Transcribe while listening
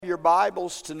Your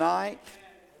Bibles tonight.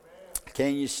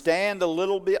 Can you stand a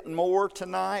little bit more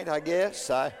tonight, I guess?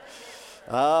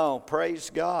 Oh, praise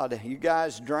God. You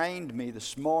guys drained me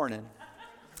this morning.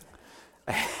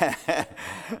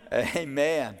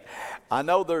 Amen. I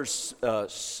know there's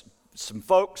some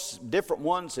folks, different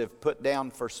ones have put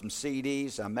down for some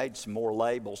CDs. I made some more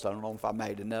labels. I don't know if I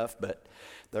made enough, but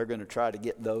they're going to try to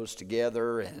get those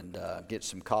together and get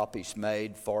some copies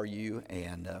made for you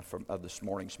and of this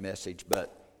morning's message.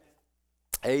 But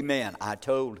amen. I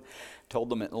told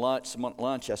them at lunch,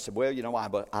 I said, well, you know,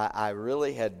 I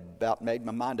really had about made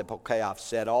my mind up, okay, I've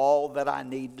said all that I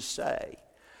need to say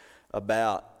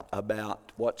about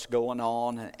what's going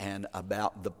on and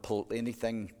about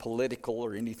anything political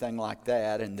or anything like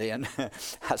that. And then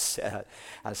I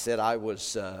said I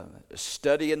was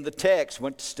studying the text,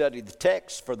 went to study the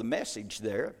text for the message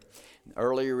there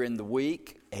earlier in the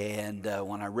week. And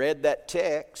when I read that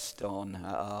text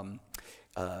on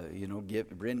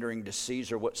rendering to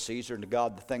Caesar what Caesar, and to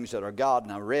God the things that are God.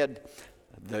 And I read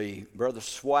the Brother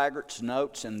Swaggart's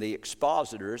notes and the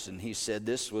expositors, and he said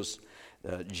this was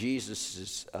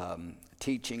Jesus'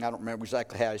 teaching. I don't remember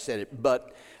exactly how he said it,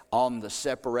 but on the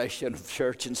separation of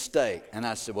church and state. And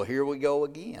I said, well, here we go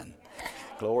again.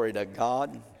 Glory to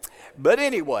God. But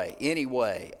anyway,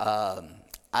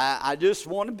 I just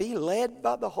want to be led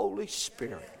by the Holy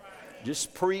Spirit.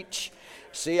 Just preach.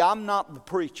 See, I'm not the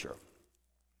preacher.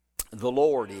 The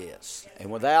Lord is. And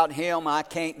without Him, I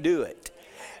can't do it.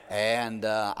 And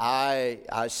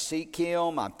I seek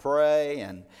Him, I pray,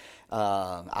 and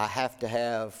I have to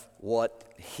have what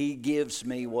He gives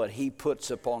me, what He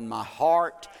puts upon my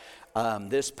heart.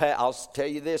 I'll tell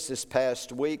you this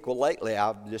past week, well, lately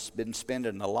I've just been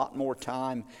spending a lot more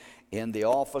time in the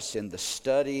office, in the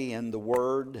study, in the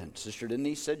Word. And Sister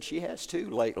Denise said she has too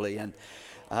lately. And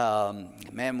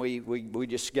man, we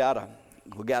just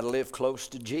we got to live close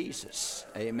to Jesus.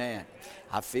 Amen.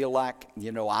 I feel like,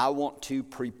 I want to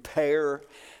prepare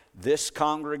this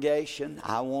congregation.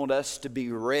 I want us to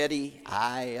be ready.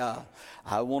 I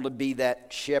want to be that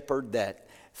shepherd that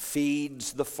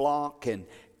feeds the flock and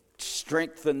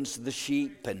strengthens the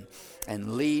sheep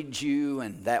and leads you,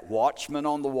 and that watchman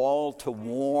on the wall to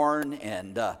warn.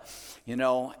 And,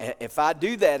 if I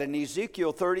do that in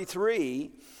Ezekiel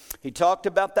 33, he talked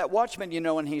about that watchman,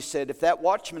 and he said, if that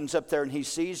watchman's up there and he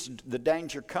sees the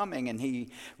danger coming and he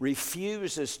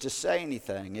refuses to say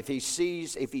anything, if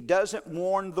he doesn't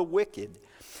warn the wicked,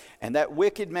 and that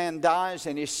wicked man dies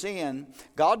in his sin,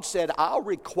 God said, I'll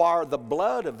require the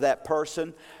blood of that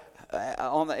person.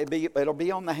 It'll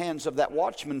be on the hands of that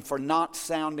watchman for not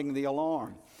sounding the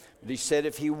alarm. But he said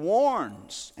if he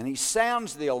warns and he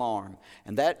sounds the alarm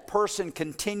and that person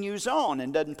continues on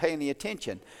and doesn't pay any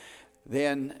attention,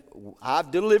 then I've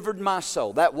delivered my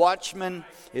soul. That watchman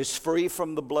is free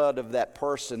from the blood of that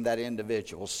person, that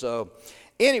individual. So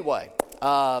anyway,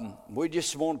 we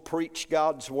just want to preach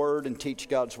God's Word and teach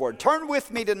God's Word. Turn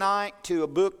with me tonight to a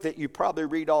book that you probably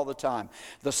read all the time,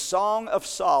 the Song of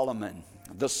Solomon.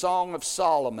 The Song of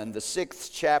Solomon, the 6th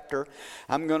chapter.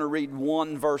 I'm going to read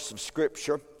one verse of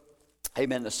Scripture.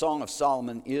 Amen. The Song of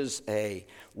Solomon is a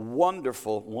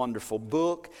wonderful, wonderful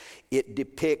book. It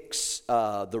depicts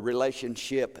the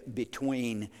relationship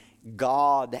between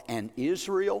God and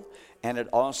Israel, and it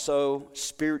also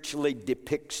spiritually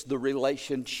depicts the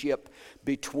relationship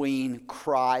between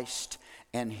Christ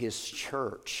and His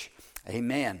church.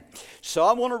 Amen. So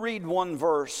I want to read one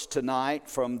verse tonight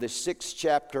from the 6th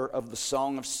chapter of the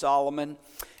Song of Solomon,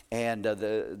 and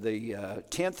the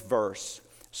 10th verse.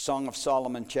 Song of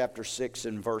Solomon, chapter 6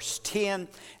 and verse 10.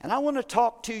 And I want to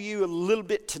talk to you a little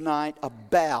bit tonight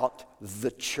about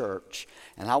the church.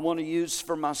 And I want to use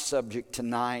for my subject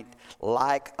tonight,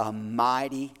 like a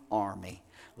mighty army.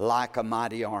 Like a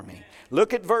mighty army.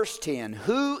 Look at verse 10.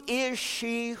 Who is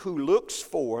she who looks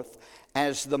forth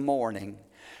as the morning,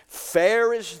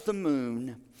 fair as the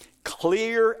moon,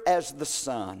 clear as the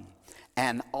sun,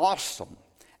 and awesome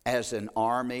as an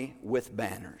army with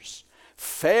banners?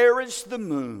 Fair as the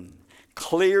moon,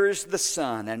 clear as the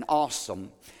sun, and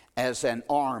awesome as an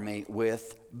army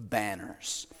with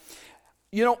banners.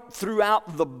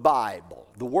 Throughout the Bible,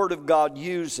 the Word of God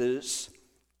uses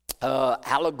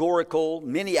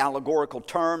many allegorical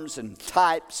terms and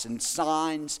types and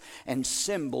signs and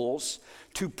symbols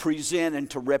to present and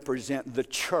to represent the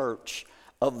church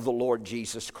of the Lord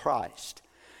Jesus Christ.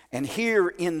 And here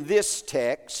in this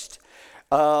text,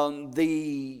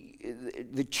 the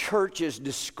church is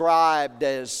described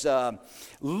as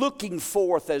looking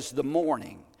forth as the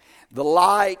morning, the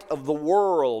light of the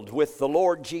world, with the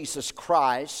Lord Jesus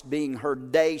Christ being her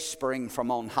dayspring from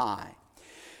on high.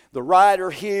 The writer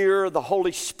here, the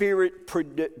Holy Spirit,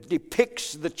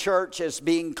 depicts the church as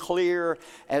being clear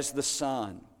as the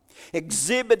sun,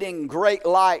 exhibiting great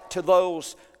light to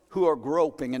those who are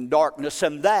groping in darkness,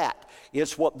 and that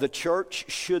is what the church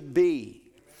should be.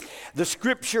 The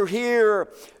scripture here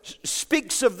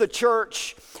speaks of the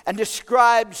church and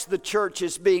describes the church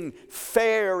as being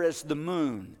fair as the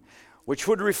moon, which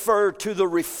would refer to the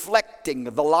reflecting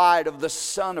of the light of the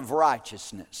Son of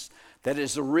Righteousness that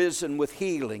is arisen with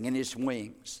healing in his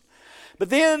wings. But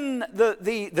then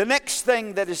the next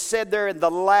thing that is said there in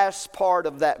the last part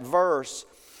of that verse,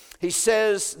 he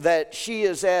says that she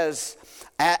is that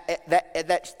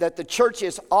the church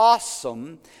is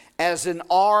awesome as an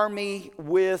army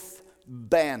with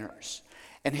banners.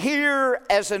 And here,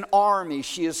 as an army,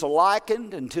 she is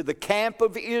likened unto the camp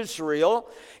of Israel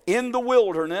in the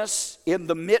wilderness, in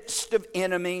the midst of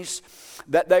enemies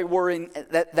that they were in,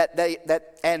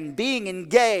 and being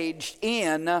engaged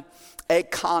in a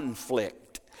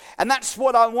conflict. And that's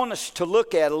what I want us to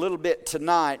look at a little bit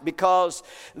tonight, because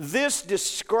this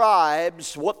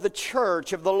describes what the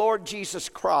church of the Lord Jesus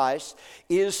Christ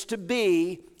is to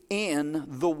be in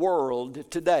the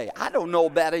world today. I don't know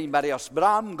about anybody else, but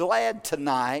I'm glad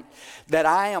tonight that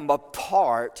I am a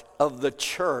part of the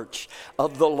church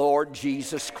of the Lord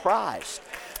Jesus Christ.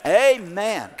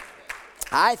 Amen.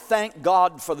 I thank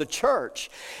God for the church,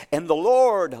 and the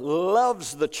Lord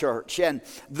loves the church, and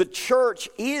the church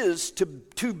is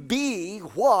to be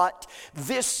what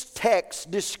this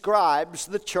text describes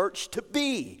the church to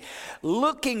be.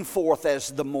 Looking forth as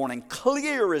the morning,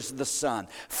 clear as the sun,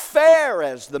 fair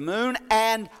as the moon,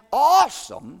 and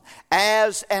awesome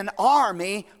as an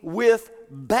army with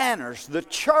banners. The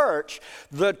church,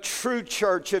 the true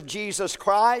church of Jesus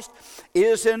Christ,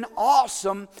 is an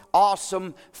awesome,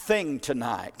 awesome thing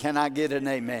tonight. Can I get an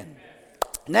amen?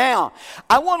 Now,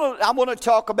 I want to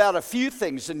talk about a few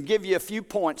things and give you a few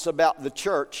points about the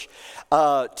church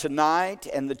tonight,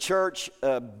 and the church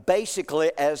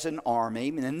basically as an army.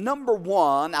 And number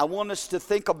one, I want us to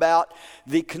think about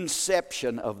the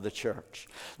conception of the church.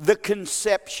 The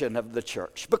conception of the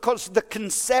church. Because the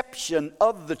conception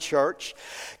of the church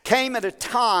came at a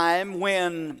time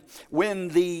when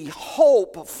the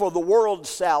hope for the world's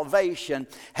salvation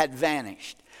had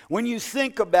vanished. When you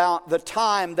think about the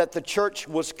time that the church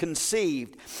was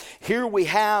conceived, here we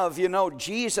have,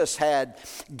 Jesus had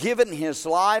given his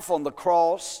life on the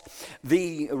cross.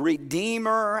 The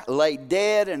Redeemer lay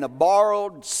dead in a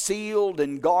borrowed, sealed,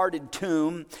 and guarded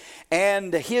tomb.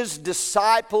 And his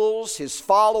disciples, his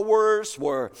followers,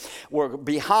 were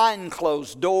behind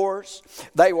closed doors.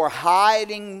 They were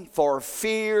hiding for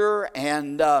fear,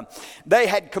 and they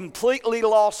had completely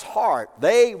lost heart.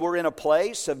 They were in a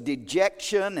place of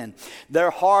dejection, and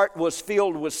their heart was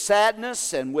filled with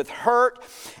sadness and with hurt.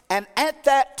 And at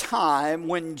that time,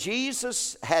 when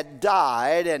Jesus had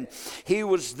died and he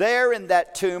was there in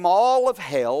that tomb, all of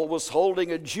hell was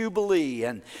holding a jubilee.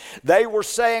 And they were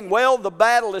saying, well, the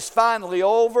battle is finally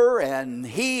over and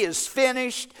he is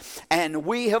finished and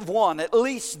we have won. At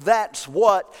least that's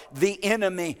what the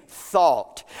enemy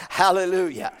thought.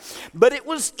 Hallelujah. But it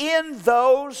was in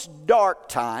those dark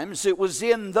times, it was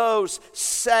in those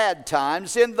sad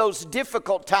times, in those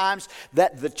difficult times,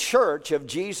 that the church of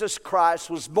Jesus Christ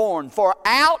was born. For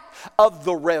out of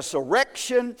the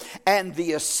resurrection and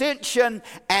the ascension,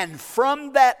 and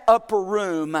from that upper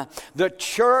room, the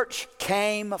church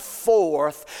came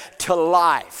forth to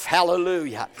life.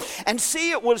 Hallelujah. And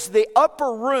see, it was the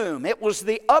upper room. It was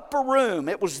the upper room.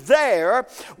 It was there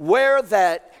where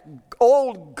that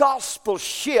old gospel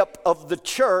ship of the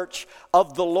church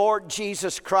of the Lord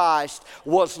Jesus Christ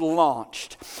was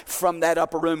launched from that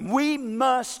upper room. We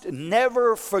must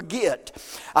never forget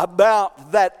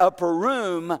about that upper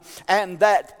room and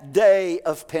that day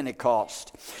of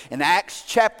Pentecost. In Acts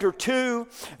chapter 2,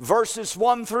 verses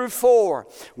 1 through 4,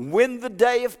 when the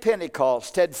day of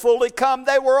Pentecost had fully come,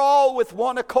 they were all with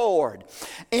one accord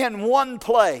in one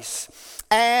place.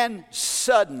 And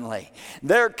suddenly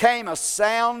there came a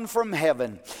sound from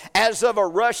heaven as of a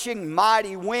rushing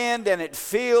mighty wind, and it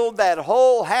filled that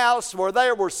whole house where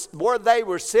they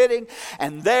were sitting.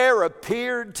 And there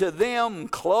appeared to them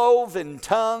cloven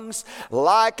tongues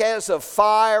like as of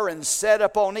fire, and set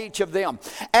upon each of them.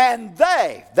 And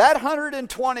they, that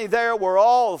 120 there, were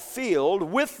all filled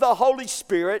with the Holy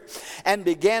Spirit, and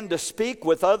began to speak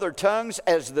with other tongues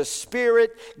as the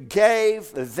Spirit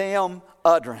gave them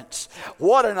utterance.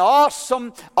 What an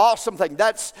awesome, awesome thing.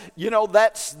 That's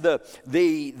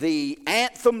the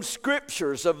anthem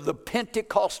scriptures of the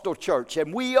Pentecostal church.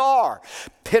 And we are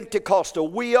Pentecostal.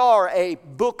 We are a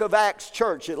Book of Acts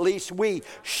church. At least we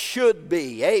should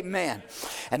be. Amen.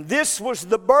 And this was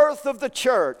the birth of the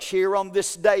church here on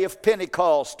this day of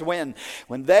Pentecost when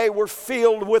they were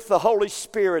filled with the Holy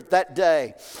Spirit that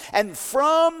day. And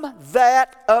from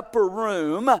that upper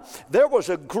room, there was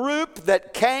a group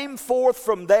that came forth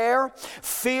from there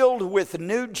filled with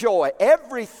new joy.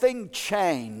 Everything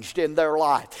changed in their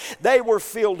life. They were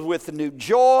filled with new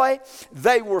joy.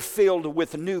 They were filled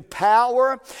with new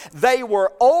power. They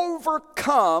were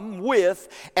overcome with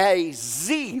a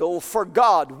zeal for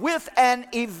God, with an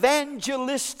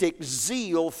evangelistic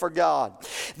zeal for God.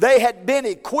 They had been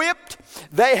equipped.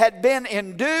 They had been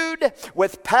endued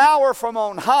with power from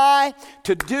on high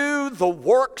to do the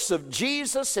works of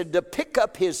Jesus and to pick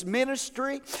up his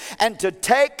ministry and to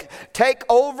take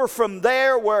over from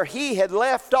there where he had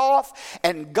left off.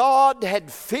 And God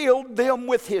had filled them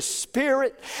with his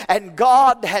Spirit, and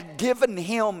God had given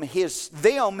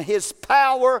them his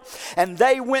power, and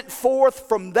they went forth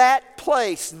from that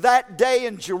place that day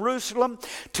in Jerusalem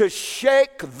to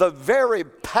shake the very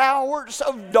powers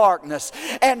of darkness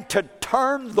and to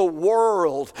turn the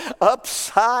world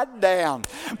upside down.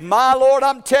 My Lord,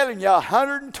 I'm telling you,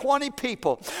 120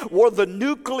 people were the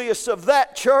nucleus of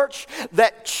that church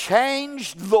that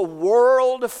changed the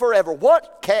world forever.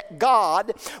 What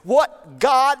God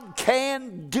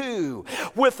can do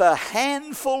with a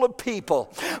handful of people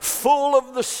full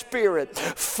of the Spirit,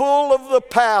 full of the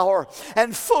power,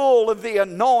 and full of the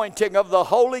anointing of the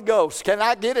Holy Ghost. Can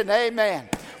I get an amen?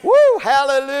 Woo,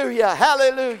 hallelujah,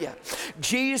 hallelujah.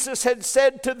 Jesus had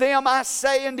said to them, I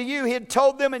say unto you, he had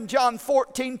told them in John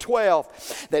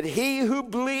 14:12, that he who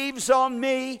believes on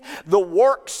me, the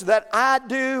works that I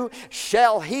do,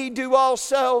 shall he do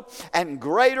also, and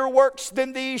greater works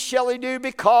than these shall he do,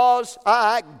 because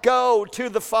I go to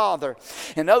the Father.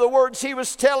 In other words, he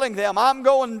was telling them, I'm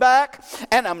going back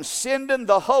and I'm sending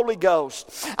the Holy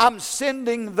Ghost. I'm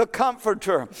sending the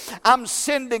Comforter. I'm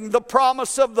sending the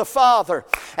promise of the Father.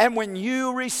 And when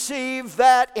you receive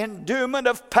that endowment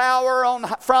of power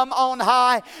from on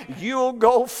high, you'll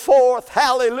go forth,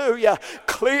 hallelujah,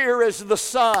 clear as the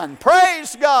sun.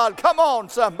 Praise God. Come on,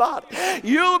 somebody.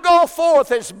 You'll go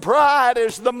forth as bright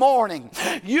as the morning.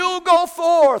 You'll go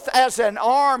forth as an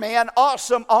army, an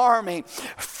awesome army,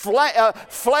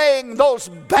 flaying those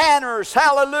banners,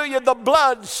 hallelujah, the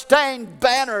blood-stained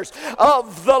banners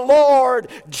of the Lord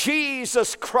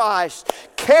Jesus Christ,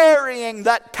 carrying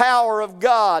that power of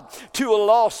God to a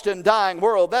lost and dying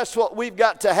world. That's what we've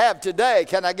got to have today.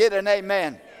 Can I get an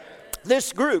amen?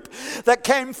 This group that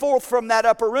came forth from that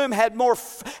upper room had more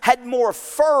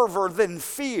fervor than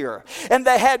fear, and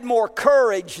they had more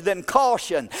courage than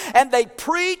caution, and they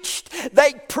preached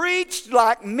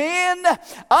like men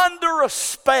under a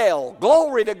spell.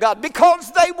 Glory to God,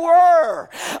 because they were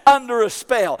under a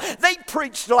spell. They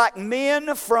preached like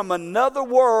men from another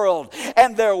world,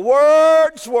 and their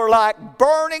words were like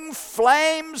burning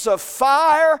flames of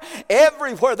fire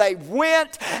everywhere they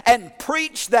went and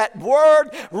preached that word,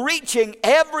 reaching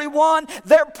everyone.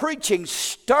 They're preaching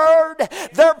stirred,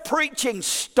 they're preaching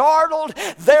startled,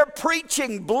 they're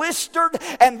preaching blistered,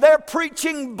 and they're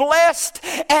preaching blessed,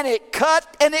 and it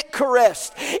cut and it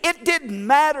caressed. It didn't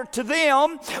matter to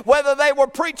them whether they were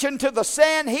preaching to the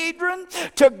Sanhedrin,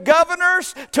 to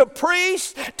governors, to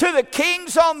priests, to the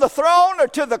kings on the throne, or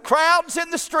to the crowds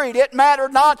in the street. It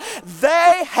mattered not.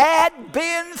 They had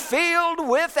been filled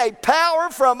with a power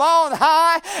from on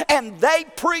high, and they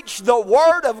preached the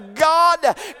word of God,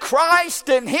 Christ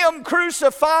and him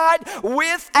crucified,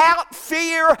 without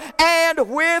fear and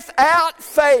without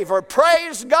favor.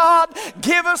 Praise God.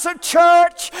 Give us a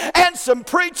church and some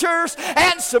preachers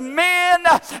and some men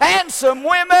and some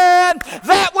women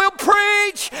that will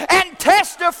preach and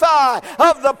testify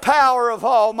of the power of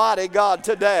Almighty God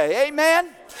today. Amen.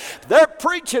 Their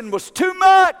preaching was too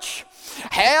much.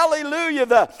 Hallelujah.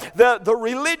 The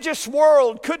religious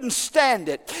world couldn't stand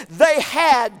it. They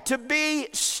had to be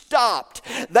stopped.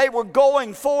 They were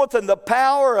going forth in the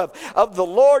power of the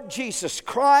Lord Jesus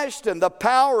Christ and the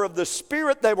power of the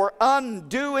Spirit. They were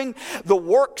undoing the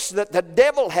works that the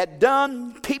devil had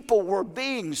done. People were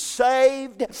being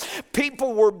saved.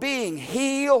 People were being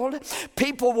healed.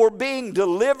 People were being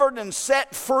delivered and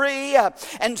set free.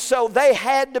 And so they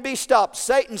had to be stopped.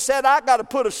 Satan said, I got to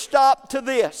put a stop to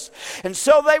this. And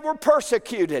so they were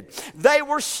persecuted. They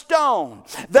were stoned.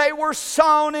 They were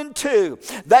sawn in two.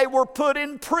 They were put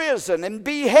in prison. prison and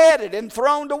beheaded and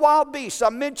thrown to wild beasts. I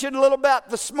mentioned a little about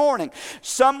this morning.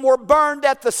 Some were burned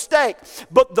at the stake.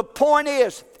 But the point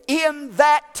is, in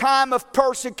that time of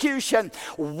persecution,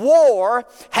 war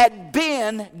had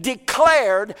been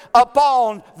declared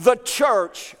upon the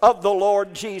church of the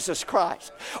Lord Jesus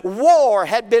Christ. War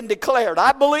had been declared.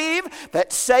 I believe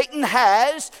that Satan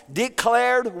has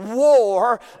declared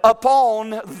war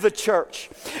upon the church.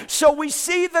 So we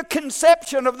see the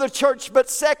conception of the church, but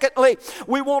secondly,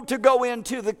 we want to go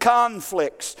into the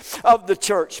conflicts of the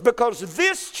church, because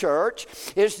this church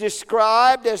is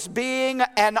described as being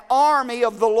an army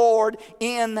of the Lord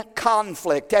in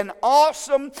conflict, and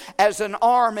awesome as an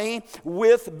army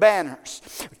with banners.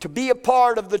 To be a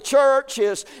part of the church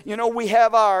is, we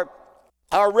have our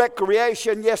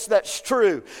recreation. Yes, that's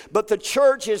true. But the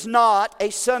church is not a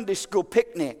Sunday school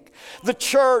picnic. The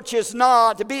church is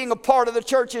not, being a part of the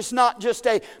church is not just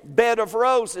a bed of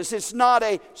roses. It's not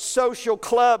a social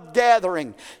club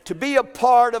gathering. To be a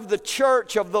part of the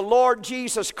church of the Lord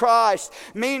Jesus Christ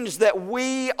means that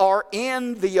we are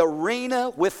in the arena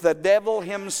with the devil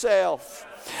himself.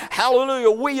 Hallelujah.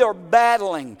 We are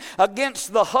battling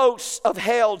against the hosts of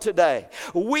hell today.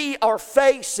 We are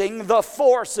facing the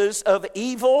forces of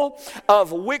evil,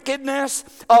 of wickedness,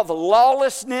 of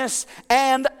lawlessness,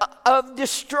 and of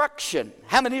destruction.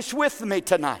 How many is with me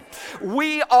tonight?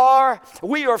 We are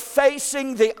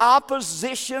facing the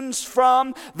oppositions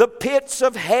from the pits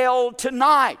of hell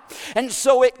tonight. And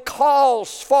so it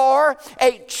calls for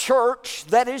a church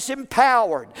that is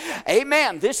empowered.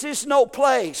 Amen. This is no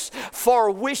place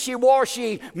for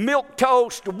wishy-washy,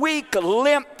 milquetoast, weak,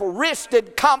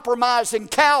 limp-wristed, compromising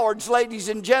cowards, ladies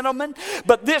and gentlemen.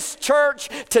 But this church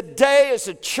today is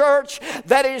a church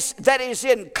that is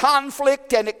in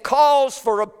conflict, and it calls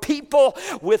for a people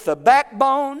with a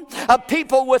backbone, a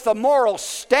people with a moral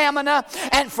stamina,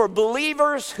 and for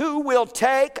believers who will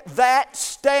take that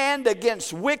stand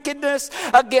against wickedness,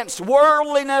 against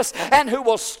worldliness, and who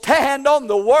will stand on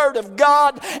the Word of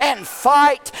God and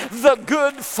fight the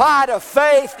good fight of faith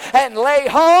and lay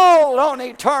hold on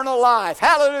eternal life.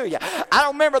 Hallelujah. I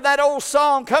don't remember that old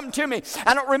song come to me.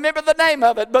 I don't remember the name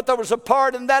of it, but there was a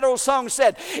part in that old song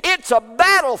said, "It's a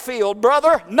battlefield,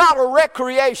 brother, not a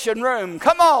recreation room."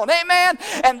 Come on, amen?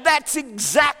 And that's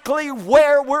exactly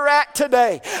where we're at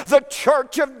today. The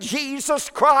church of Jesus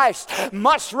Christ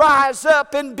must rise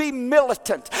up and be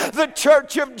militant. The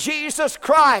church of Jesus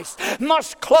Christ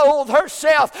must clothe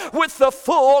herself with the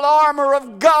full armor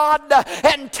of God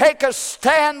and take a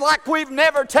stand like we've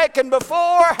never taken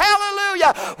before.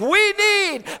 Hallelujah. We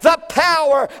need the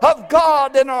power of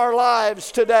God in our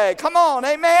lives today. Come on,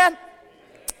 amen?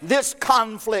 This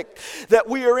conflict that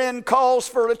we are in calls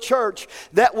for a church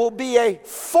that will be a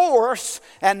force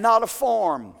and not a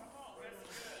form.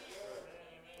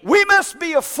 We must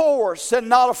be a force and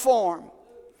not a form.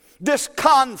 This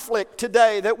conflict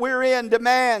today that we're in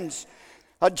demands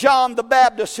a John the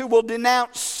Baptist who will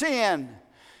denounce sin,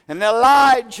 and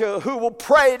Elijah who will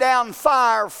pray down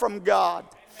fire from God,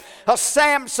 a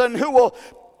Samson who will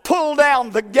pull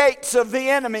down the gates of the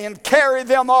enemy and carry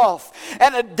them off,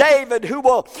 and a David who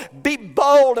will be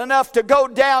bold enough to go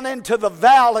down into the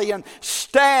valley and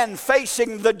stand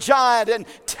facing the giant and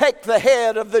take the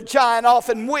head of the giant off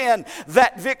and win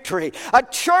that victory. A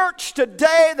church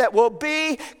today that will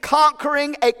be a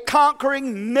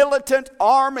conquering militant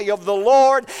army of the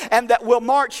Lord, and that will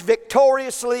march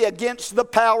victoriously against the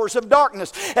powers of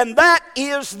darkness. And that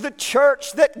is the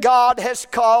church that God has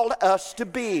called us to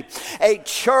be. A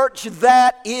church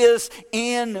that is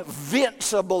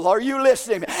invincible. Are you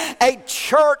listening? A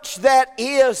church that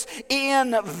is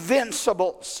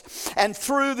invincibles. And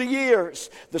through the years,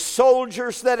 the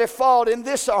soldiers that have fought in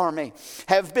this army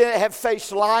have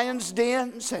faced lions'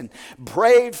 dens and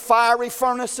braved fiery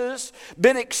furnaces,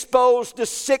 been exposed to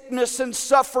sickness and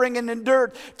suffering, and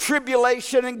endured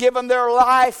tribulation and given their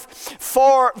life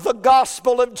for the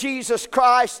gospel of Jesus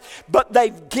Christ. But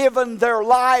they've given their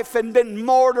life and been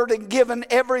martyred and given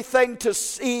everything to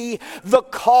see the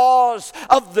cause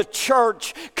of the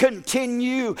church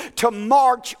continue to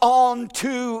march on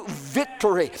to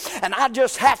victory. And I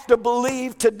just have to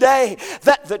believe today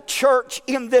that the church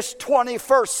in this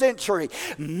 21st century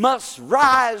must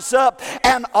rise up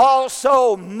and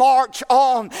also march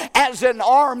on as an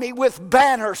army with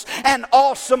banners, an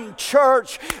awesome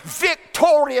church,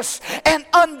 victorious and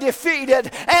undefeated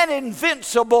and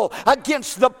invincible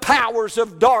against the powers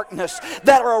of darkness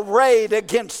that are arrayed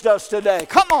against us today.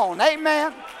 Come on,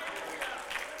 amen.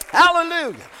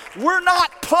 Hallelujah. We're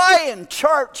not playing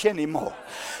church anymore.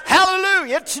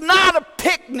 Hallelujah. It's not a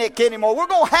picnic anymore. We're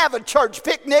going to have a church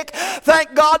picnic,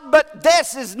 thank God, but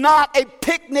this is not a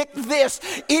picnic. This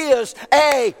is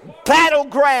a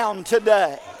battleground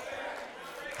today.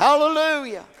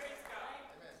 Hallelujah.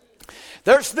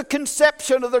 There's the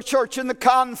conception of the church and the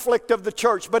conflict of the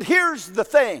church. But here's the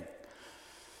thing.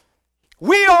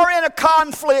 We are in a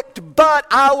conflict, but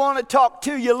I want to talk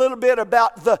to you a little bit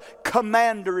about the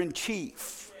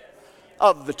commander-in-chief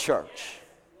of the church.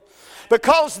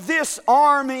 Because this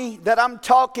army that I'm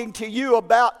talking to you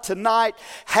about tonight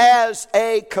has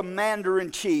a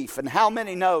commander-in-chief. And how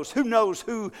many knows? Who knows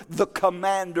who the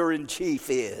commander-in-chief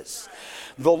is?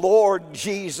 The Lord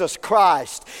Jesus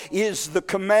Christ is the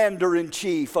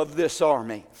commander-in-chief of this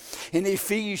army. In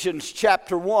Ephesians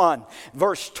chapter 1,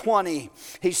 verse 20,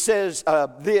 he says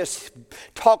this,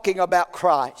 talking about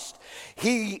Christ.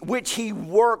 Which he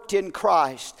worked in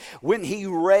Christ when he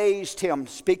raised him,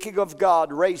 speaking of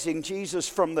God raising Jesus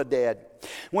from the dead,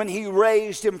 when he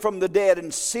raised him from the dead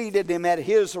and seated him at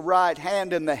his right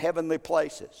hand in the heavenly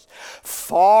places,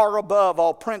 far above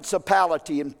all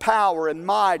principality and power and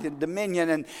might and dominion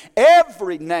and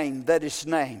every name that is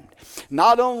named,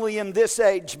 not only in this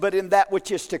age but in that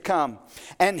which is to come.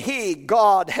 And he,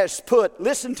 God, has put,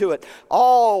 listen to it,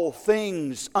 all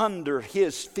things under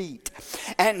his feet,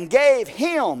 and gave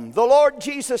him, the Lord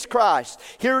Jesus Christ,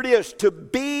 here it is, to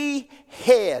be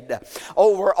head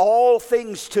over all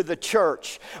things to the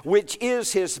church, which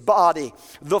is his body,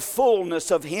 the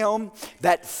fullness of him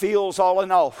that fills all in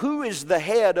all. Who is the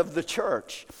head of the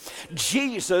church?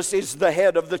 Jesus is the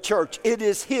head of the church. It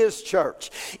is his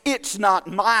church. It's not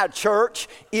my church,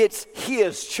 it's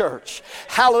his church.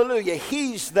 Hallelujah.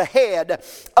 He's the head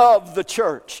of the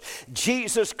church.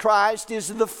 Jesus Christ is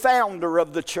the founder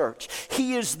of the church.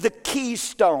 He is the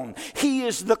keystone. He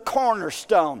is the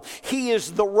cornerstone. He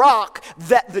is the rock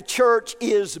that the church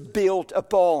is built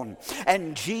upon.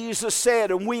 And Jesus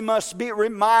said, and we must be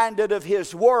reminded of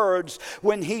his words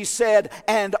when he said,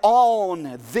 and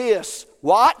on this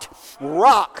what?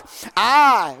 Rock.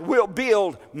 I will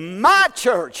build my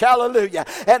church. Hallelujah.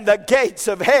 And the gates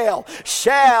of hell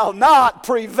shall not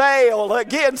prevail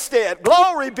against it.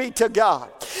 Glory be to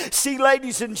God. See,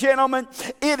 ladies and gentlemen,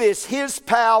 it is his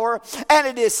power and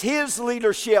it is his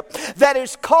leadership that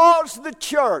has caused the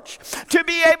church to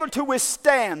be able to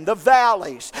withstand the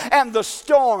valleys and the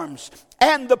storms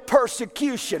and the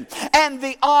persecution and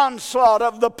the onslaught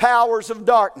of the powers of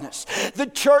darkness. The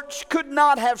church could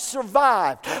not have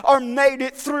survived or made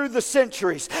it through the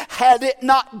centuries had it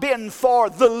not been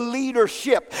for the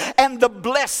leadership and the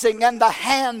blessing and the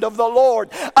hand of the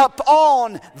Lord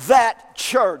upon that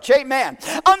church. Amen.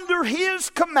 Under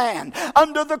his command,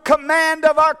 under the command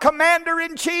of our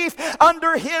commander-in-chief,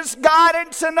 under his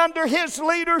guidance and under his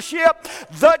leadership,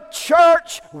 the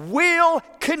church will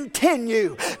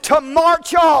continue to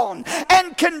march on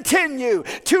and continue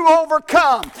to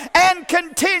overcome and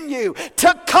continue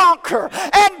to conquer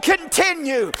and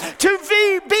continue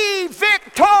to be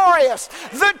victorious.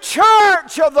 The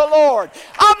church of the Lord,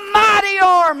 a mighty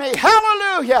army,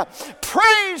 hallelujah,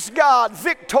 praise God,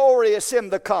 victorious in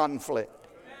the conflict.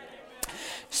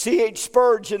 C.H.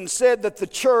 Spurgeon said that the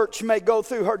church may go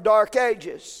through her dark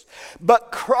ages,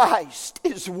 but Christ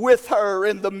is with her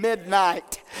in the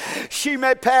midnight. She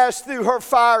may pass through her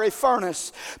fiery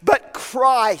furnace, but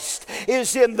Christ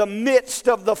is in the midst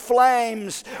of the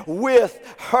flames with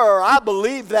her. I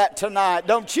believe that tonight,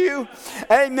 don't you?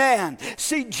 Amen.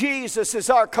 See, Jesus is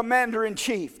our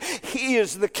commander-in-chief. He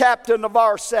is the captain of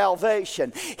our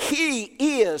salvation. He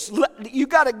is, you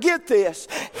got to get this,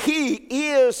 he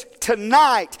is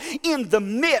tonight in the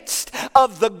midst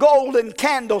of the golden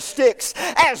candlesticks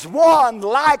as one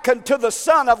likened to the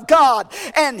Son of God,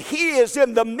 and he is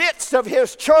in the midst of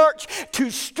his church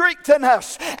to strengthen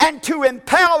us and to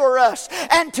empower us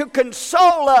and to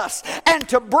console us and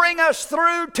to bring us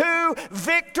through to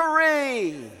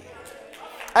victory.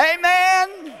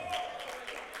 Amen.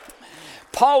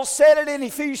 Paul said it in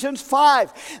Ephesians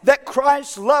 5 that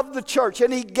Christ loved the church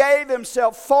and he gave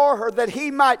himself for her that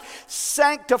he might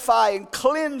sanctify and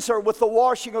cleanse her with the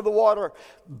washing of the water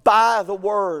by the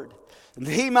word. And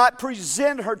he might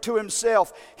present her to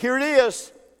himself. Here it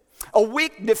is, a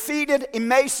weak, defeated,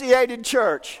 emaciated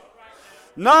church.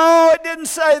 No, it didn't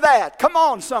say that. Come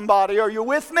on, somebody, are you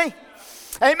with me?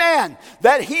 Amen.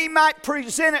 That he might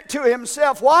present it to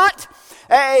himself, what?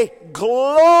 a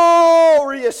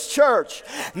glorious church,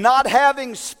 not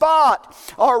having spot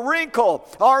or wrinkle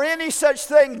or any such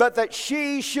thing, but that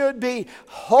she should be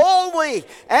holy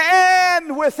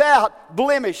and without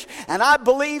blemish. And I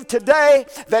believe today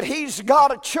that He's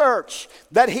got a church,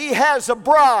 that He has a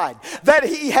bride, that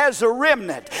He has a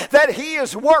remnant, that He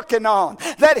is working on,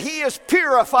 that He is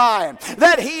purifying,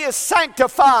 that He is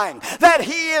sanctifying, that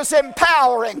He is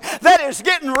empowering, that is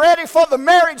getting ready for the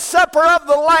marriage supper of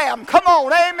the Lamb. Come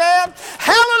on, amen.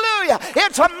 Hallelujah.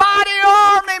 It's a mighty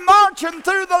army marching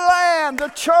through the land, the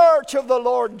church of the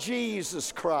Lord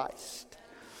Jesus Christ.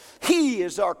 He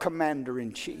is our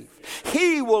commander-in-chief.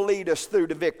 He will lead us through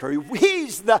to victory.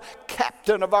 He's the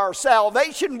captain of our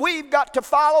salvation. We've got to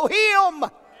follow Him.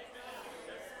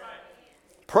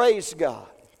 Praise God.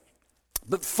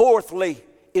 But fourthly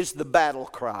is the battle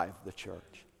cry of the church.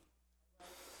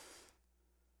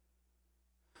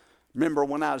 Remember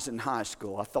when I was in high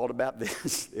school, I thought about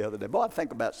this the other day. Boy, I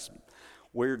think about some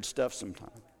weird stuff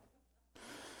sometimes.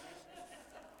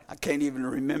 I can't even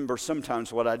remember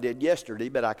sometimes what I did yesterday,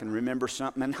 but I can remember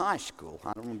something in high school.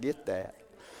 I don't get that.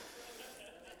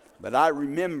 But I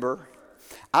remember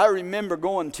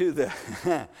going to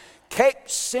the Cape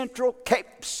Central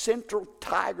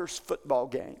Tigers football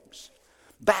games,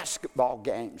 basketball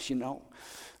games, you know.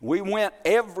 We went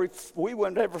every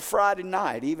Friday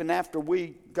night, even after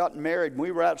we got married.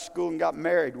 We were out of school and got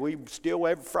married. We still,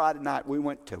 every Friday night, we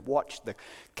went to watch the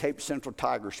Cape Central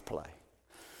Tigers play.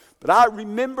 But I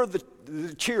remember the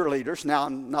cheerleaders. Now,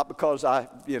 not because I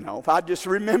just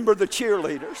remember the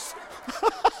cheerleaders.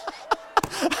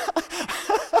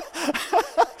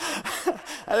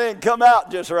 That didn't come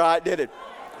out just right, did it?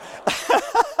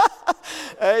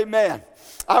 Amen.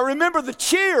 I remember the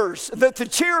cheers that the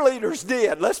cheerleaders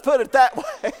did. Let's put it that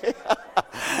way.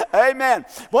 Amen.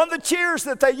 One of the cheers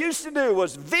that they used to do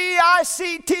was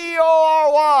VICTORY.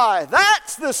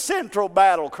 That's the central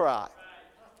battle cry.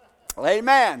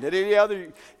 Amen. Did any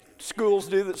other schools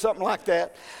do something like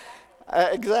that?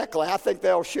 Exactly. I think they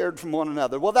all shared from one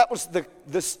another. Well, that was the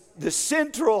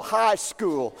Central High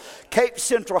School, Cape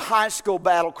Central High School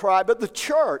battle cry. But the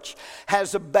church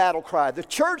has a battle cry. The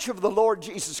church of the Lord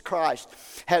Jesus Christ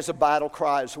has a battle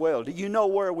cry as well. Do you know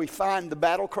where we find the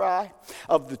battle cry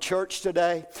of the church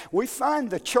today? We find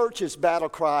the church's battle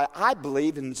cry, I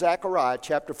believe, in Zechariah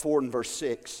chapter 4 and verse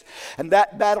 6. And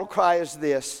that battle cry is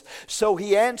this: "So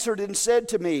he answered and said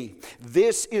to me,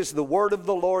 this is the word of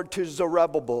the Lord to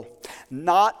Zerubbabel,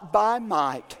 not by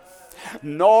might,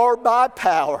 nor by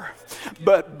power,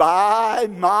 but by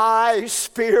my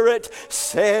Spirit,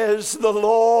 says the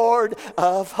Lord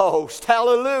of hosts."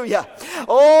 Hallelujah.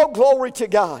 Oh, glory to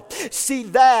God. See,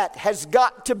 that has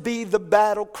got to be the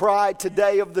battle cry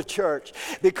today of the church,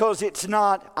 because it's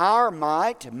not our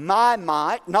might, not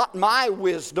my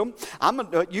wisdom.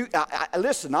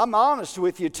 Listen, I'm honest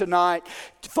with you tonight.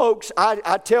 Folks,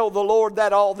 I tell the Lord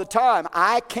that all the time.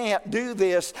 I can't do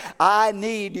this. I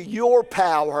need your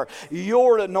power,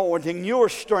 your anointing, your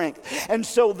strength. And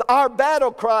so our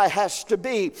battle cry has to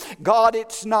be, God,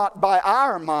 it's not by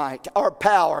our might or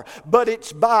power, but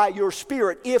it's by your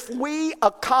Spirit. If we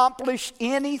accomplish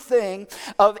anything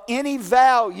of any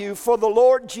value for the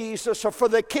Lord Jesus or for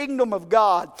the kingdom of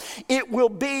God, it will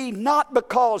be not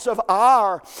because of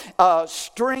our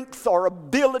strength or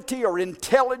ability or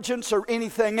intelligence or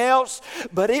anything else,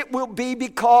 but it will be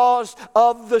because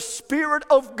of the Spirit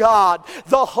of God,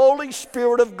 the Holy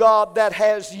Spirit of God that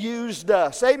has used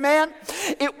us. Amen?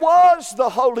 It was the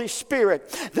Holy Spirit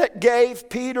that gave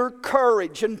Peter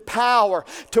courage and power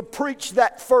to preach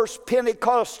that first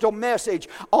Pentecostal message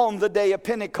on the day of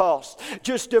Pentecost.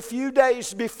 Just a few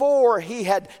days before, he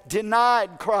had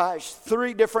denied Christ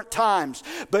 3 different times,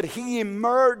 but he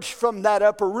emerged from that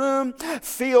upper room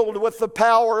filled with the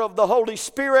power of the Holy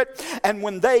Spirit. And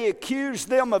when they accused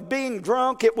them of being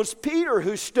drunk, it was Peter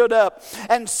who stood up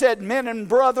and said, "Men and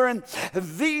brethren,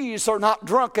 these are not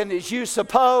drunken as you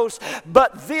suppose,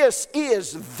 but this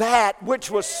is that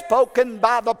which was spoken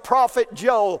by the prophet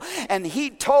Joel." And he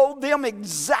told them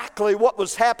exactly what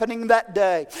was happening that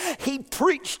day. He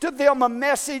preached to them a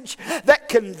message that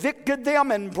convicted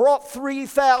them and brought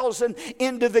 3,000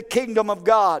 into the kingdom of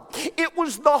God. It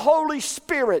was the Holy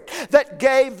Spirit that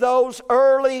gave those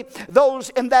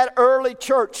in that early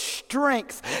church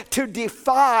strength to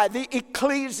defy the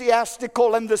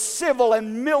ecclesiastical and the civil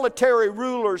and military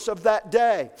rulers of that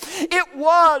day. It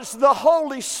was the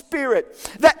Holy Spirit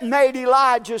that made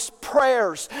Elijah's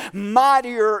prayers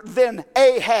mightier than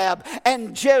Ahab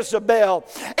and Jezebel.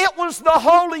 It was the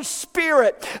Holy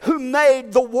Spirit who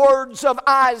made the words of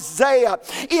Isaiah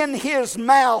in his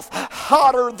mouth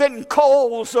hotter than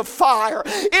coals of fire.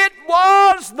 It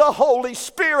was the Holy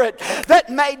Spirit that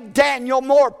made Daniel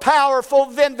more powerful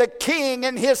than the king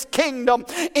and his kingdom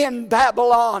in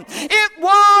Babylon. It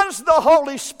was the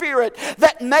Holy Spirit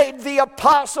that made the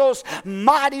apostles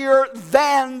mightier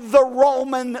than the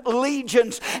Roman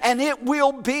legions. And it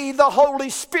will be the Holy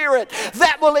Spirit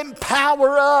that will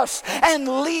empower us and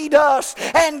lead us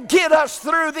and get us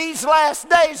through these last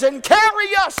days and carry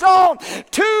us on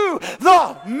to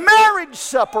the marriage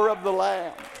supper of the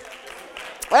Lamb.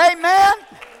 Amen.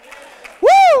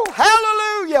 Woo!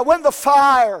 Hallelujah! When the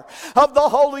fire of the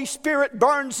Holy Spirit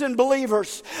burns in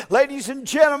believers, ladies and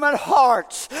gentlemen,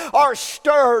 hearts are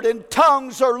stirred and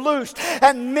tongues are loosed,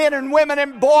 and men and women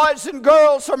and boys and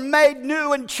girls are made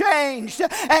new and changed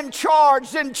and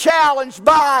charged and challenged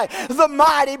by the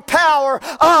mighty power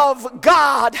of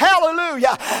God.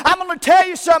 Hallelujah! I'm going to tell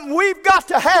you something. We've got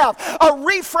to have a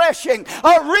refreshing,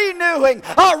 a renewing,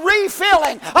 a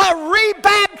refilling, a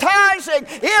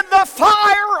rebaptizing in the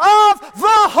fire of the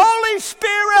Holy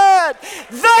Spirit.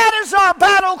 That is our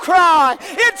battle cry.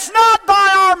 It's not by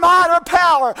our might or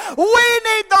power. We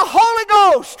need the Holy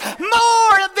Ghost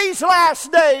more in these last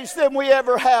days than we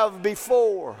ever have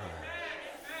before.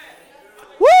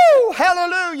 Woo!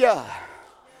 Hallelujah!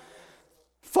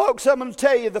 Folks, I'm going to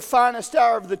tell you, the finest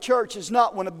hour of the church is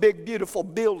not when a big, beautiful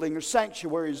building or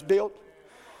sanctuary is built.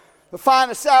 The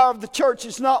finest hour of the church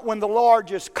is not when the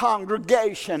largest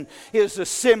congregation is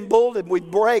assembled and we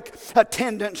break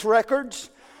attendance records.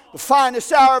 The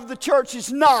finest hour of the church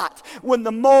is not when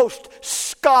the most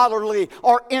scholarly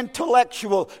or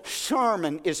intellectual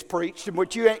sermon is preached, in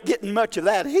which you ain't getting much of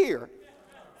that here.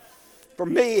 For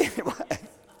me, anyway.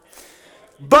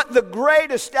 But the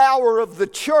greatest hour of the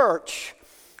church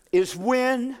is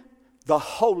when the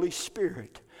Holy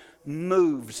Spirit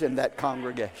moves in that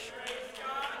congregation.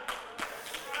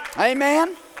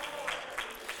 Amen?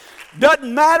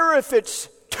 Doesn't matter if it's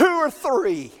 2 or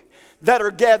 3 that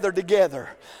are gathered together,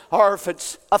 or if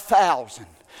it's 1,000.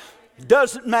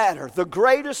 Doesn't matter. The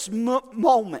greatest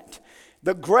moment,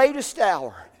 the greatest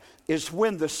hour is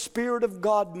when the Spirit of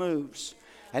God moves.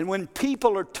 And when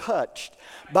people are touched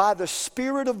by the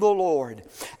Spirit of the Lord,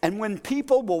 and when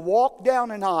people will walk down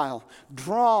an aisle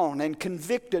drawn and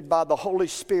convicted by the Holy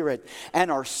Spirit and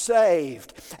are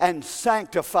saved and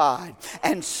sanctified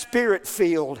and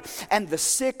Spirit-filled, and the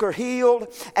sick are healed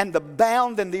and the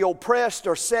bound and the oppressed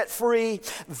are set free,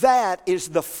 that is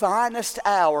the finest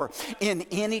hour in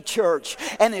any church.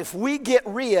 And if we get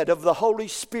rid of the Holy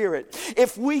Spirit,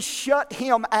 if we shut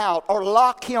Him out or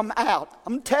lock Him out,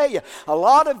 I'm going to tell you, a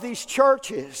lot of these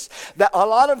churches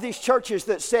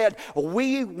that said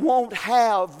we won't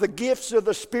have the gifts of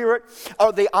the Spirit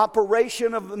or the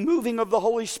operation of the moving of the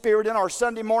Holy Spirit in our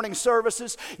Sunday morning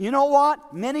services, you know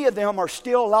what? Many of them are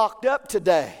still locked up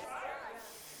today.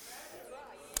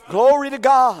 Glory to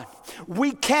God.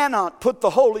 We cannot put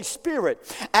the Holy Spirit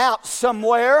out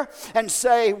somewhere and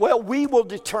say, well, we will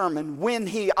determine when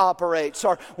He operates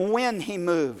or when He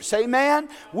moves. Amen?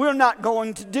 We're not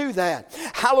going to do that.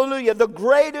 Hallelujah. The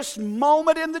greatest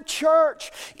moment in the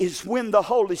church is when the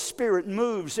Holy Spirit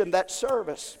moves in that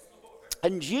service.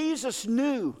 And Jesus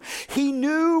knew. He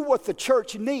knew what the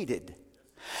church needed.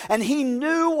 And He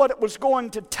knew what it was going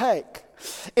to take.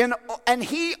 And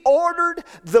He ordered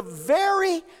the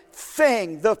very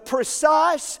thing, the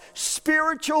precise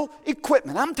spiritual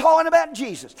equipment. I'm talking about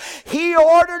Jesus. He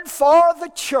ordered for the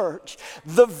church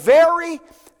the very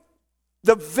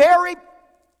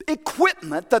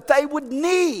equipment that they would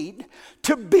need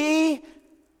to be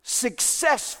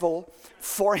successful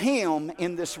for Him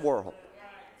in this world.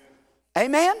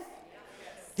 Amen?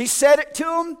 He said it to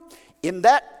them in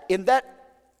that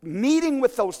meeting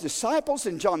with those disciples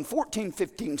in John 14,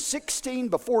 15, 16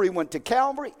 before He went to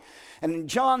Calvary. And in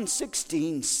John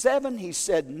 16, 7, He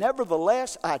said,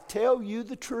 nevertheless, I tell you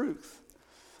the truth.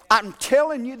 I'm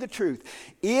telling you the truth.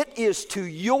 It is to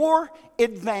your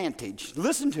advantage.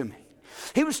 Listen to me.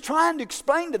 He was trying to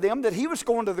explain to them that He was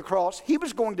going to the cross. He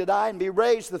was going to die and be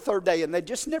raised the third day. And they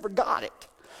just never got it.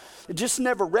 It just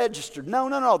never registered.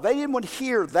 No. They didn't want to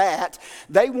hear that.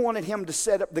 They wanted Him to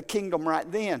set up the kingdom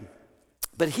right then.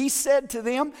 But He said to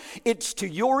them, it's to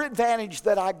your advantage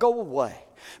that I go away.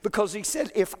 Because He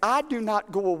said, if I do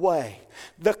not go away,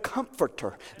 the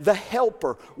Comforter, the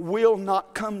Helper will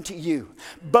not come to you.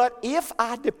 But if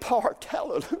I depart,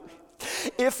 hallelujah,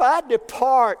 if I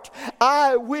depart,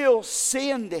 I will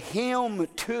send Him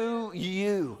to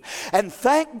you. And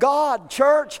thank God,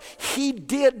 church, He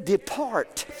did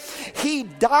depart. He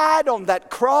died on that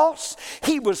cross.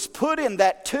 He was put in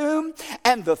that tomb,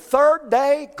 and the third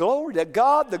day, glory to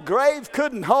God, the grave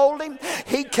couldn't hold him.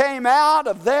 He came out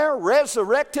of there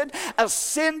resurrected,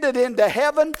 ascended into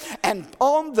heaven, and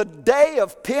on the day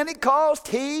of Pentecost,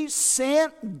 he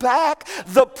sent back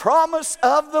the promise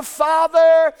of the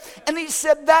Father. And he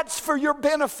said, that's for your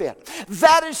benefit.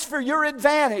 That is for your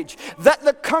advantage. That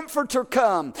the Comforter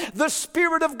come, the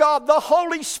Spirit of God, the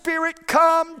Holy Spirit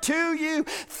come to you.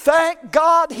 Thank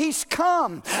God he's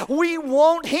come. We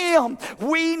want him.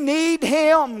 We need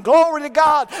him. Glory to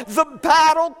God. The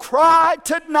battle cry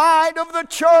tonight of the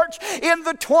church in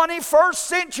the 21st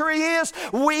century is,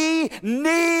 we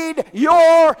need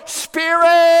your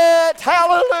Spirit.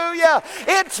 Hallelujah.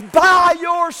 It's by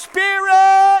your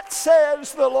Spirit,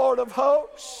 says the Lord of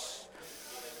hosts.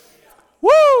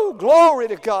 Woo! Glory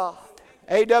to God.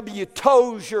 A.W.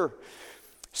 Tozer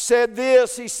said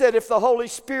this. He said, if the Holy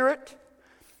Spirit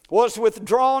was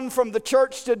withdrawn from the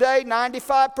church today,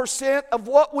 95% of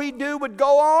what we do would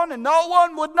go on and no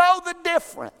one would know the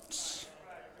difference.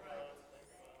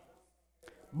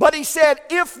 But he said,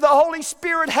 if the Holy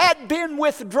Spirit had been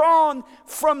withdrawn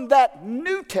from that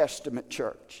New Testament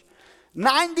church,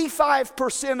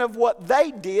 95% of what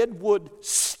they did would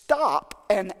stop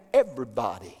and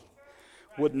everybody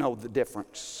would know the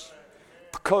difference.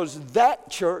 Because that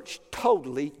church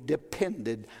totally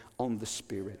depended on the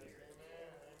Spirit.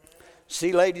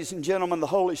 See, ladies and gentlemen, the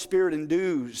Holy Spirit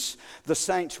endues the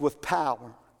saints with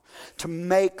power to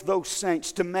make those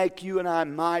saints, to make you and I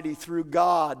mighty through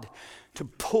God, to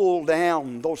pull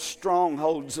down those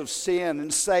strongholds of sin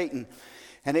and Satan.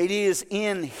 And it is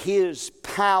in his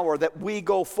power that we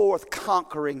go forth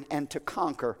conquering and to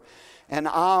conquer. And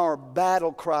our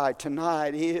battle cry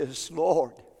tonight is,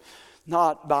 Lord,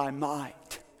 not by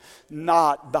might,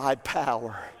 not by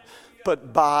power,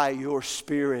 but by your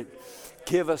Spirit.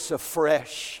 Give us a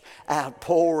fresh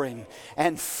outpouring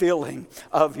and filling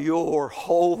of your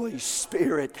Holy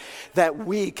Spirit, that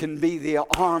we can be the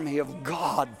army of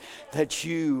God that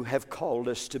you have called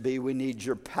us to be. We need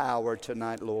your power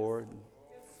tonight, Lord.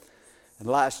 And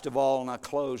last of all, and I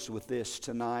close with this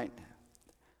tonight,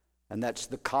 and that's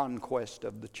the conquest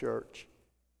of the church.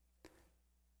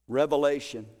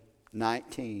 Revelation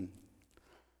 19.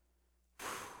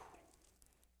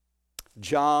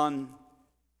 John,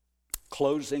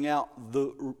 closing out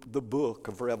the book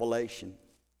of Revelation,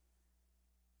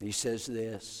 he says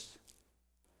this.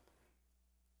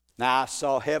 Now I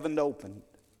saw heaven opened,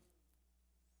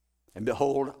 and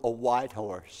behold, a white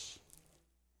horse.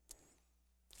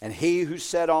 And he who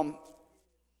sat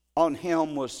on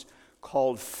him was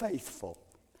called Faithful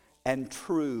and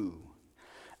True,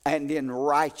 and in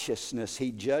righteousness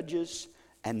he judges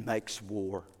and makes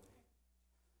war.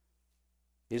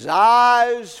 His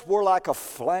eyes were like a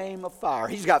flame of fire.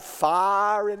 He's got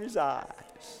fire in his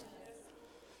eyes.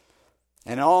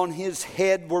 And on his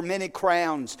head were many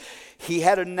crowns. He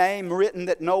had a name written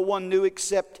that no one knew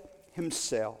except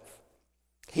himself.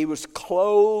 He was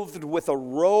clothed with a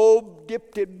robe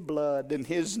dipped in blood, and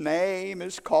his name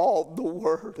is called the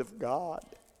Word of God.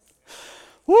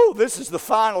 Woo, this is the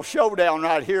final showdown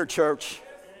right here, church.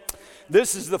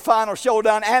 This is the final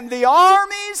showdown. And the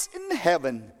armies in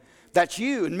heaven, that's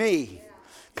you and me,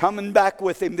 coming back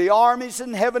with him. The armies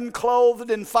in heaven,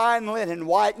 clothed in fine linen,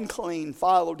 white and clean,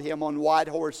 followed him on white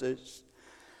horses.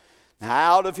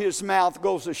 Now out of his mouth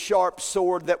goes a sharp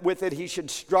sword, that with it he should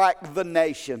strike the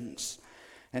nations.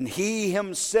 And he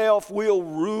himself will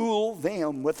rule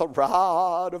them with a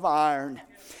rod of iron.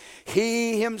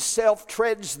 He himself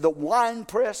treads the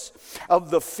winepress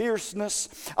of the fierceness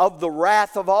of the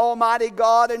wrath of Almighty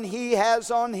God, and he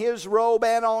has on his robe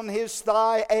and on his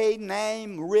thigh a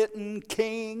name written,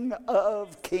 King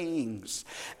of Kings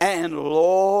and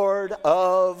Lord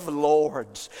of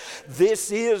Lords.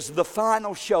 This is the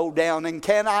final showdown, and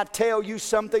can I tell you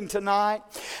something tonight?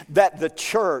 That the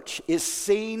church is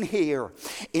seen here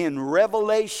in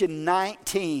Revelation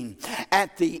 19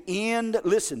 at the end.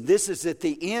 Listen, this is at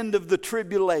the end of the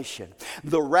tribulation.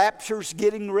 The rapture's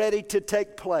getting ready to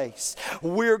take place.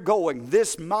 We're going.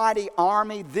 This mighty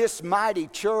army, this mighty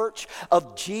church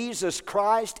of Jesus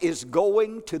Christ is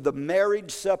going to the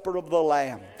marriage supper of the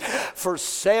Lamb. For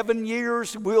 7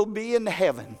 years we'll be in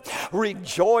heaven,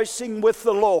 rejoicing with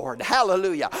the Lord.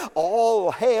 Hallelujah.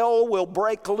 All hell will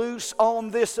break loose on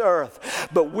this earth.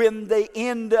 But when the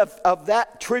end of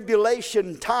that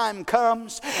tribulation time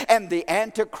comes, and the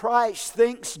Antichrist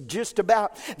thinks just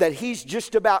about that that he's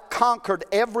just about conquered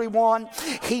everyone.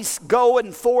 He's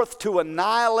going forth to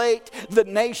annihilate the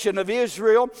nation of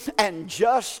Israel. And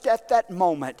just at that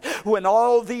moment, when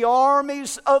all the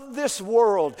armies of this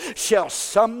world shall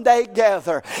someday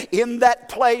gather in that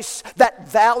place, that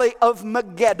valley of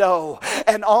Megiddo,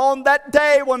 and on that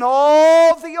day when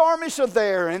all the armies are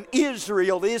there and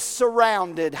Israel is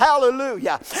surrounded,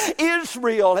 hallelujah,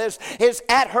 Israel is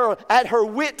at her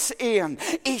wits' end.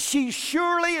 She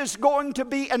surely is going to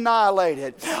be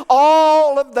annihilated.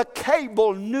 All of the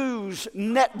cable news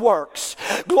networks,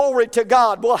 glory to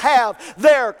God, will have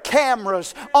their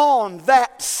cameras on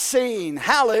that scene.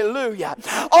 Hallelujah.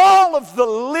 All of the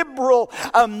liberal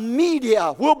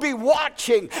media will be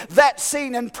watching that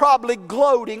scene and probably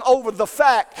gloating over the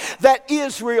fact that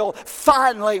Israel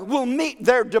finally will meet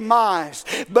their demise.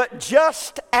 But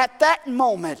just at that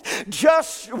moment,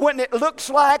 just when it looks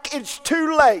like it's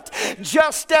too late,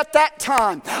 just at that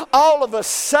time, all of a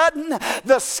sudden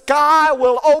the sky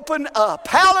will open up.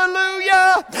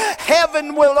 Hallelujah!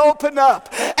 Heaven will open up,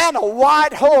 and a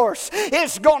white horse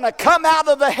is going to come out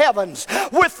of the heavens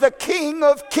with the King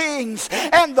of Kings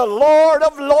and the Lord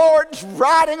of Lords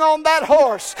riding on that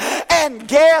horse. And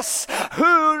guess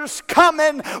who's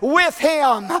coming with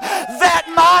him? That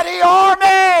mighty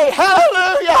army.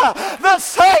 Hallelujah! The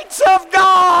saints of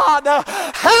God.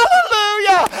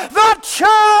 Hallelujah! The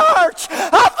church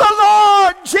of the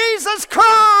Lord Jesus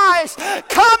Christ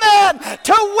coming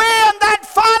to win that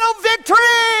final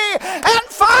victory and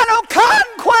final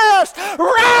conquest,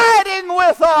 riding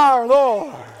with our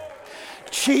Lord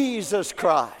Jesus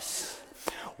Christ.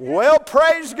 Well,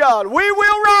 praise God. We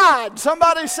will ride.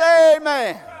 Somebody say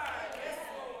amen.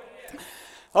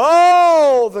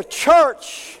 Oh, the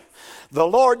church, the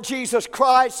Lord Jesus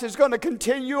Christ, is going to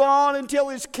continue on until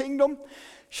his kingdom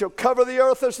shall cover the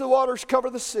earth as the waters cover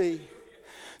the sea.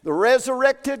 The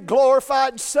resurrected,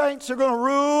 glorified saints are going to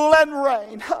rule and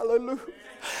reign, hallelujah,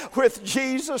 with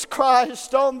Jesus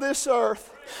Christ on this earth.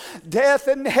 Death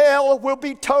and hell will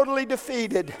be totally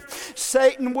defeated.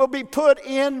 Satan will be put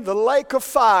in the lake of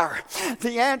fire.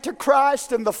 The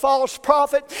Antichrist and the false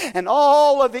prophet and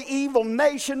all of the evil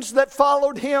nations that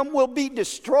followed him will be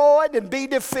destroyed and be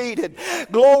defeated.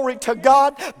 Glory to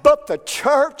God. But the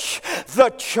church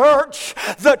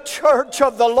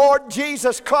of the Lord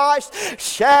Jesus Christ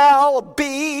shall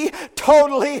be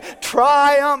totally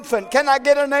triumphant. Can I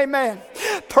get an amen?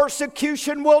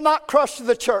 Persecution will not crush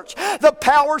the church. The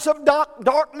powers of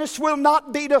darkness will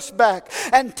not beat us back,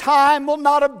 and time will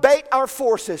not abate our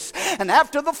forces. And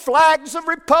after the flags of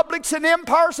republics and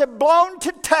empires have blown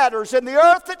to tatters and the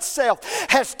earth itself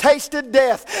has tasted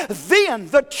death, then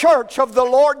the church of the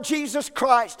Lord Jesus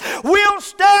Christ will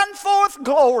stand forth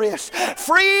glorious,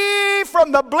 free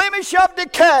from the blemish of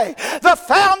decay. The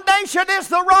foundation is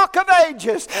the rock of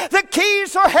ages. The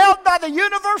keys are held by the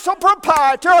universal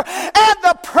proprietor, and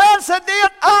the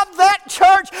president of that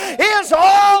church is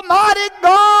Almighty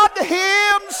God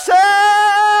himself.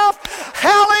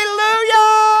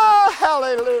 Hallelujah.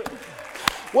 Hallelujah.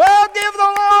 Well, give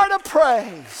the Lord a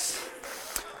praise.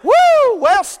 Woo!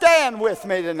 Well, stand with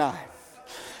me tonight.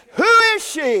 Who is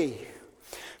she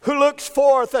who looks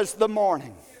forth as the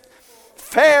morning,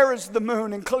 fair as the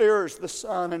moon and clear as the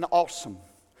sun, and awesome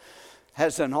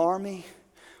as an army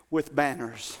with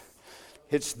banners?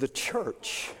 It's the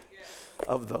church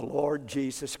of the Lord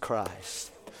Jesus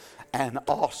Christ. An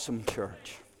awesome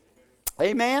church.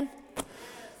 Amen?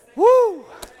 Woo!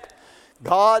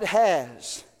 God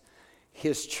has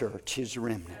his church, his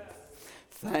remnant.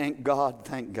 Thank God,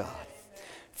 thank God.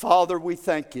 Father, we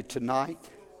thank you tonight.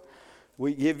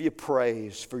 We give you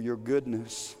praise for your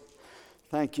goodness.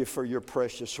 Thank you for your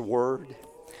precious word.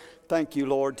 Thank you,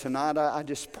 Lord. Tonight I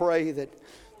just pray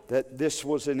that this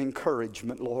was an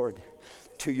encouragement, Lord,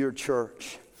 to your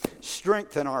church.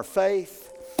 Strengthen our faith.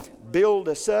 Build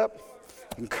us up,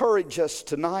 encourage us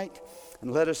tonight,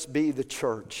 and let us be the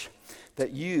church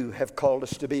that you have called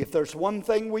us to be. If there's one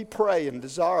thing we pray and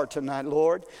desire tonight,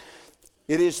 Lord,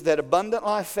 it is that Abundant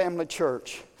Life Family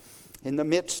Church, in the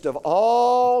midst of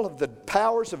all of the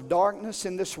powers of darkness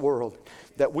in this world,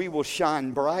 that we will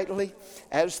shine brightly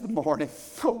as the morning.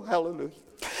 Oh, hallelujah.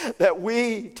 That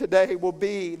we today will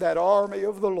be that army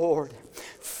of the Lord,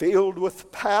 filled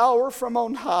with power from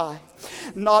on high,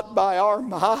 not by our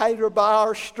might or by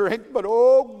our strength, but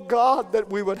oh God, that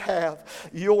we would have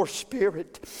your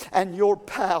Spirit and your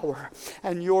power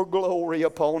and your glory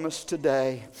upon us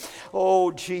today.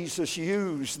 Oh Jesus,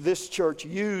 use this church,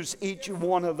 use each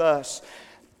one of us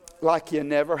like you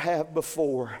never have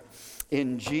before.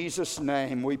 In Jesus'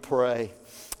 name we pray.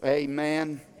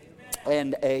 Amen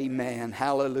and amen.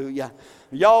 Hallelujah.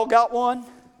 Y'all got one?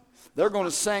 They're going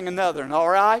to sing another one, all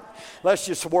right? Let's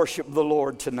just worship the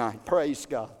Lord tonight. Praise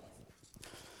God.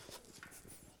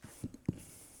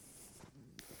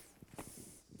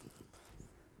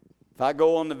 If I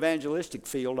go on the evangelistic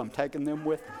field, I'm taking them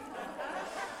with me.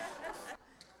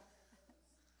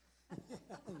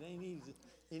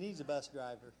 He needs a bus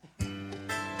driver.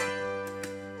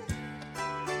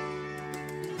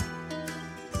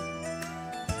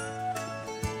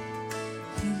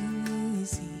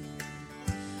 Easy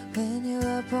when you're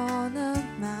up on a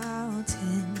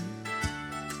mountain.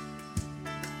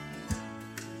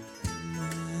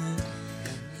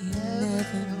 You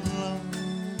never know.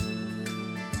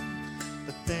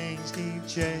 But things keep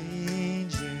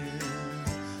changing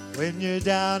when you're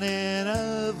down in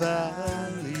a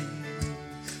valley.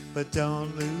 But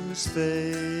don't lose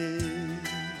faith,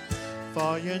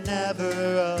 for you're never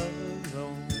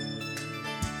alone.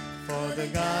 For the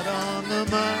God on the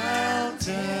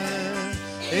mountain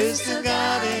is the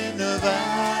God in the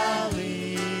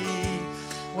valley.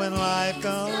 When life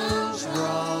goes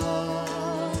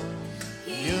wrong,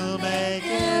 He'll make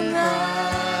it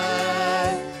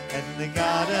right. And the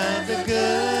God of the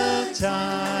good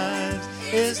times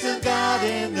is the God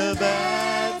in the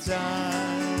bad times.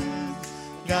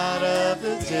 God of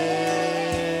the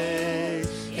day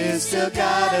is the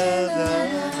God of the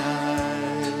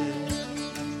night.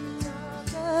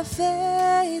 The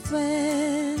faith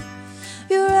when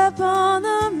you're up on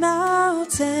the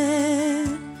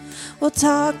mountain. Well,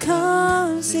 talk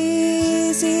comes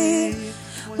easy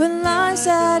when life's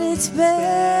at its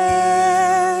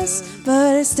best,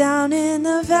 but it's down in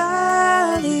the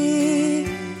valley,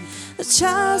 the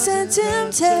trials and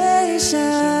temptation.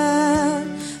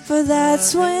 For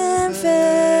that's when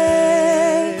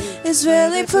faith is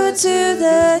really put to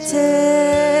the test.